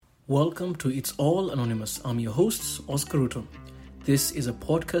Welcome to It's All Anonymous. I'm your host, Oscar Ruto. This is a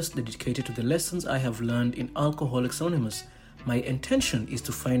podcast dedicated to the lessons I have learned in Alcoholics Anonymous. My intention is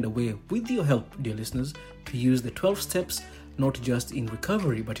to find a way, with your help, dear listeners, to use the 12 steps, not just in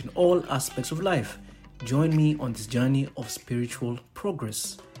recovery, but in all aspects of life. Join me on this journey of spiritual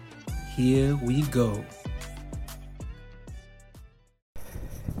progress. Here we go.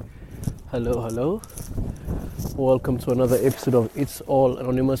 Hello. Welcome to another episode of It's All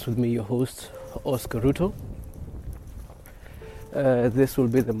Anonymous with me, your host, Oscar Ruto. This will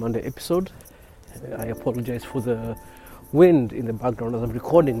be the Monday episode. I apologize for the wind in the background as I'm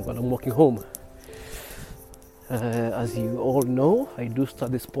recording while I'm walking home. As you all know, I do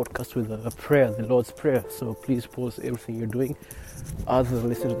start this podcast with a prayer, the Lord's Prayer. So please pause everything you're doing other than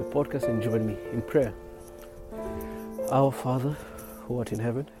listen to the podcast and join me in prayer. Our Father, who art in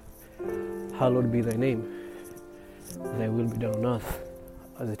heaven, hallowed be thy name. Thy will be done on earth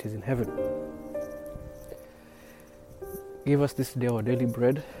as it is in heaven. Give us this day our daily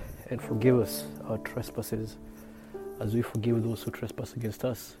bread, and forgive us our trespasses as we forgive those who trespass against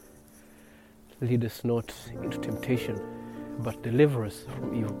us. Lead us not into temptation, but deliver us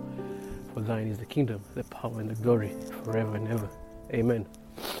from evil. For thine is the kingdom, the power, and the glory, forever and ever. Amen.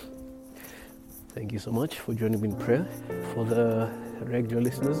 Thank you so much for joining me in prayer. For the regular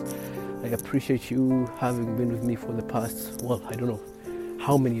listeners, I appreciate you having been with me for the past, I don't know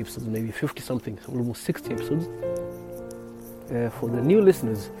how many episodes, maybe 50 something, almost 60 episodes. For the new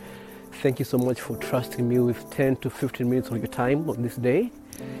listeners, thank you so much for trusting me with 10 to 15 minutes of your time on this day.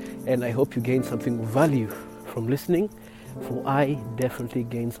 And I hope you gain something of value from listening, for I definitely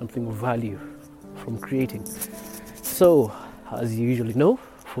gain something of value from creating. So, as you usually know,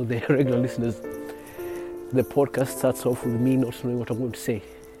 for the regular listeners, the podcast starts off with me not knowing what I'm going to say.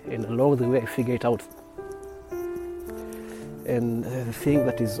 And along the way, I figure it out. And the thing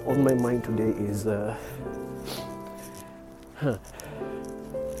that is on my mind today is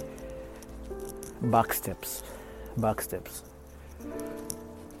backsteps.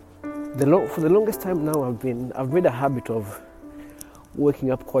 For the longest time now, I've made a habit of waking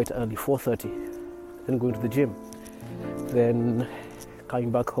up quite early, 4:30, then going to the gym, then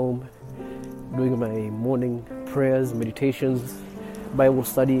coming back home, doing my morning prayers, meditations, Bible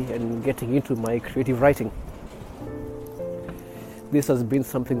study, and getting into my creative writing. This has been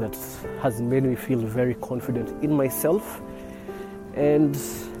something that has made me feel very confident in myself and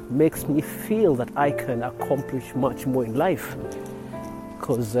makes me feel that I can accomplish much more in life.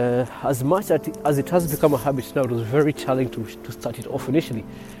 Because as much as it has become a habit now, it was very challenging to start it off initially.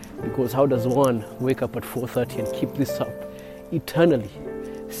 Because how does one wake up at 4:30 and keep this up eternally,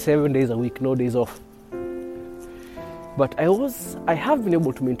 7 days a week, no days off? But I have been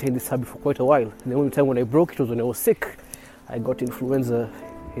able to maintain this habit for quite a while. And the only time when I broke it was when I was sick. I got influenza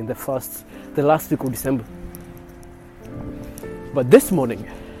in the last week of December. But this morning,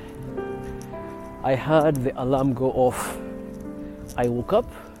 I heard the alarm go off. I woke up,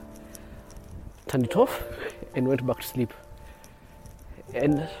 turned it off, and went back to sleep.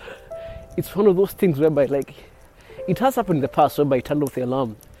 And it's one of those things whereby, it has happened in the past whereby I turned off the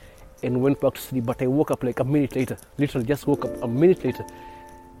alarm and went back to sleep, but I woke up a minute later. Literally just woke up a minute later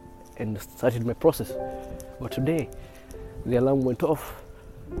and started my process. But today, the alarm went off.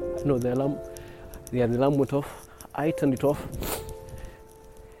 The alarm went off. I turned it off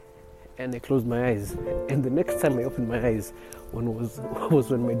and I closed my eyes. And the next time I opened my eyes was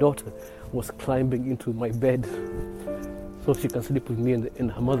when my daughter was climbing into my bed so she can sleep with me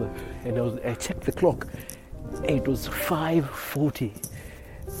and her mother. And I checked the clock. It was 5:40.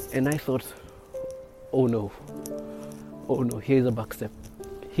 And I thought, oh no, here's a backstep.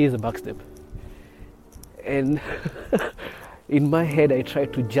 And in my head, I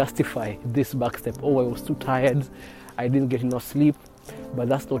tried to justify this backstep. I was too tired, I didn't get enough sleep. But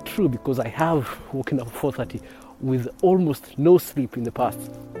that's not true, because I have woken up at 4:30 with almost no sleep in the past.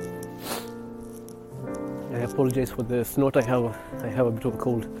 I apologize for the snort. I have a bit of a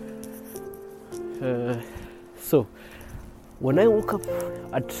cold. So when I woke up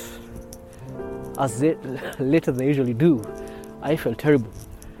as late as I usually do, I felt terrible.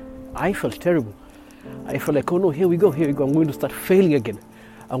 I felt like, oh no, here we go. I'm going to start failing again.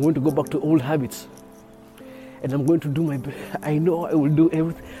 I'm going to go back to old habits. And I'm going to do my best. I know I will do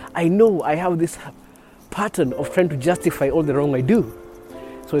everything. I know I have this pattern of trying to justify all the wrong I do.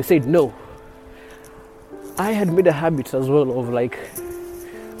 So I said no. I had made a habit as well of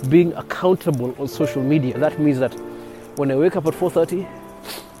being accountable on social media. That means that when I wake up at 4:30,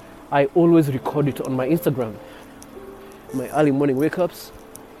 I always record it on my Instagram. My early morning wake-ups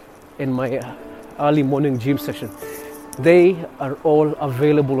and my early morning gym session. They are all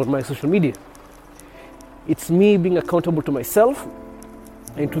available on my social media. It's me being accountable to myself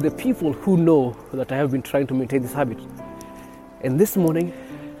and to the people who know that I have been trying to maintain this habit. And this morning,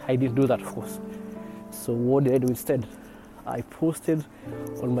 I didn't do that, of course. So what did I do instead? I posted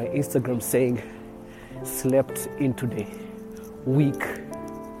on my Instagram saying, slept in today, weak.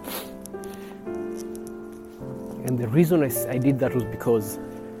 And the reason I did that was because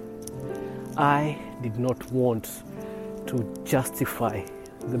I did not want to justify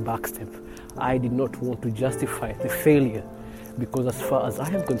the backstep. I did not want to justify the failure, because as far as I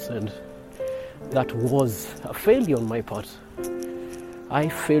am concerned, that was a failure on my part. I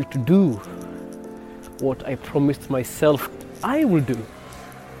failed to do what I promised myself I will do.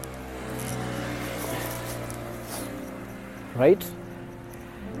 Right?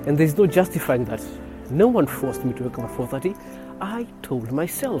 And there's no justifying that. No one forced me to wake up at 4:30. I told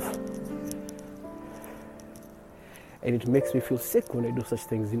myself. And it makes me feel sick when I do such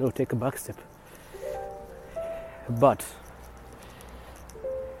things, take a back step. But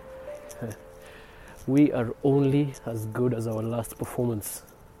we are only as good as our last performance.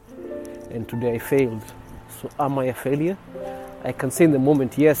 And today I failed. So am I a failure? I can say in the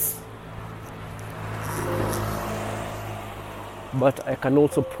moment, yes. But I can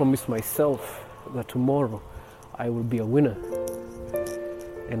also promise myself that tomorrow I will be a winner.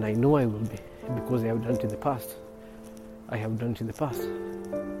 And I know I will be, because I have done it in the past.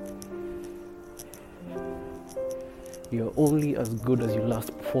 You're only as good as your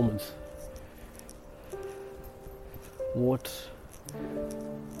last performance. What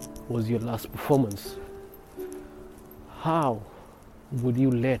was your last performance? How would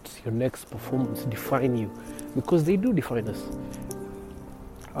you let your next performance define you? Because they do define us.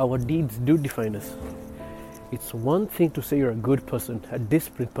 Our deeds do define us. It's one thing to say you're a good person, a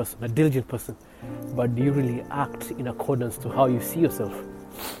disciplined person, a diligent person, but do you really act in accordance to how you see yourself?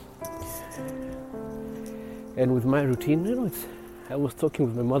 And with my routine, I was talking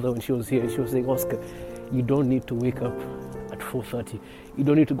with my mother when she was here, and she was saying, Oscar, you don't need to wake up at 4:30. You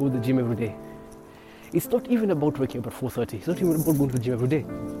don't need to go to the gym every day. It's not even about waking up at 4:30. It's not even about going to the gym every day.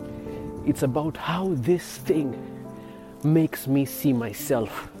 It's about how this thing makes me see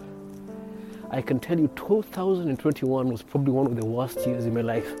myself. I can tell you 2021 was probably one of the worst years in my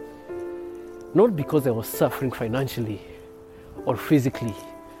life. Not because I was suffering financially or physically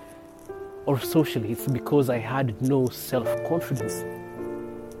or socially. It's because I had no self-confidence.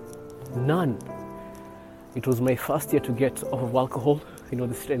 None. It was my first year to get off of alcohol, and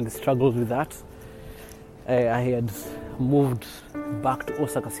the struggles with that. I had moved back to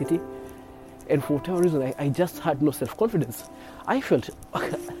Osaka City, and for whatever reason, I just had no self-confidence. I felt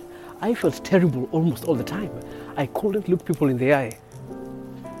terrible almost all the time. I couldn't look people in the eye.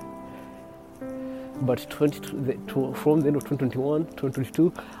 But from the end of 2021,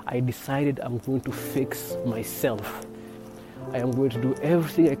 2022, I decided I'm going to fix myself. I am going to do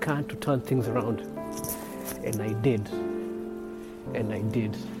everything I can to turn things around. And I did.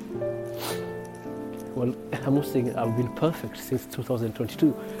 Well, I'm not saying I've been perfect since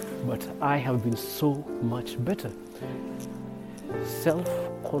 2022, but I have been so much better.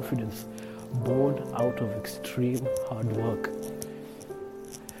 Self-confidence born out of extreme hard work.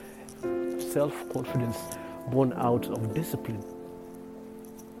 Self-confidence born out of discipline.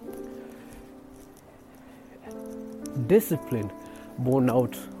 Discipline born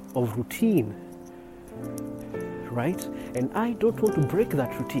out of routine. Right? And I don't want to break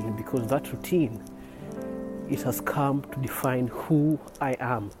that routine, because that routine, it has come to define who I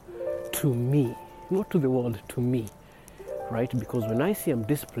am to me, not to the world, to me. Right? Because when I say I'm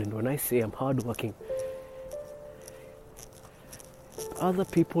disciplined, when I say I'm hardworking, other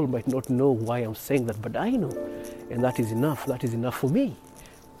people might not know why I'm saying that, but I know. And that is enough. That is enough for me.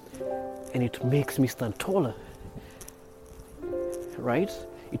 And it makes me stand taller. Right?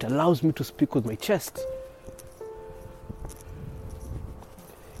 It allows me to speak with my chest.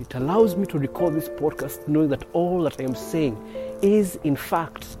 It allows me to record this podcast knowing that all that I am saying is in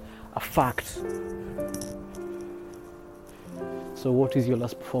fact a fact. So what is your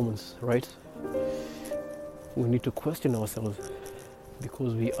last performance, right? We need to question ourselves,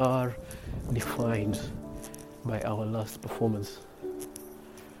 because we are defined by our last performance.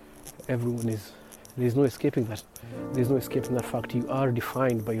 Everyone is. There's no escaping that. There's no escaping that fact. You are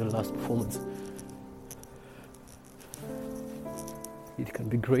defined by your last performance. It can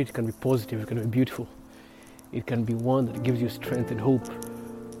be great, it can be positive, it can be beautiful. It can be one that gives you strength and hope.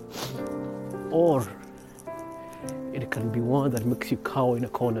 Or it can be one that makes you cower in a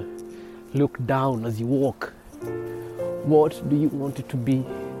corner. Look down as you walk. What do you want it to be?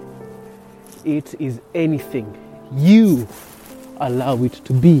 It is anything you allow it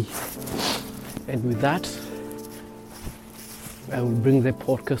to be. And with that, I will bring the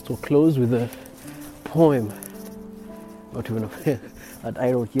podcast to a close with a poem, not even that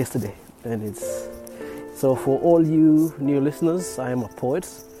I wrote yesterday. And it's so for all you new listeners, I am a poet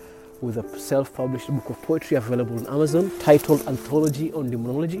with a self-published book of poetry available on Amazon titled Anthology on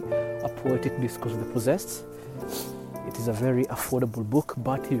Demonology, a poetic discourse of the possessed. It is a very affordable book,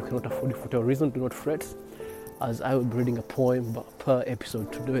 but if you cannot afford it for whatever reason, do not fret, as I will be reading a poem per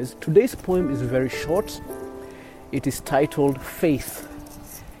episode. Today's poem is very short. It is titled Faith,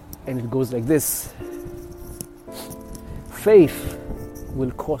 and it goes like this. Faith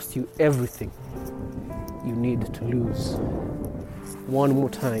will cost you everything you need to lose. One more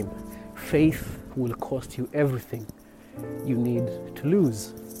time. Faith will cost you everything you need to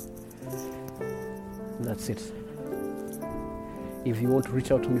lose. That's it. If you want to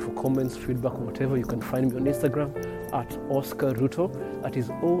reach out to me for comments, feedback, or whatever, you can find me on Instagram at Oscar Ruto. That is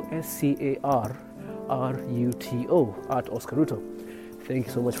OSCARRUTO at Oscar Ruto. Thank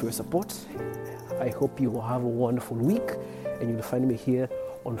you so much for your support. I hope you will have a wonderful week, and you'll find me here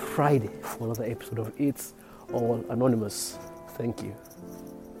on Friday for another episode of It's All Anonymous. Thank you.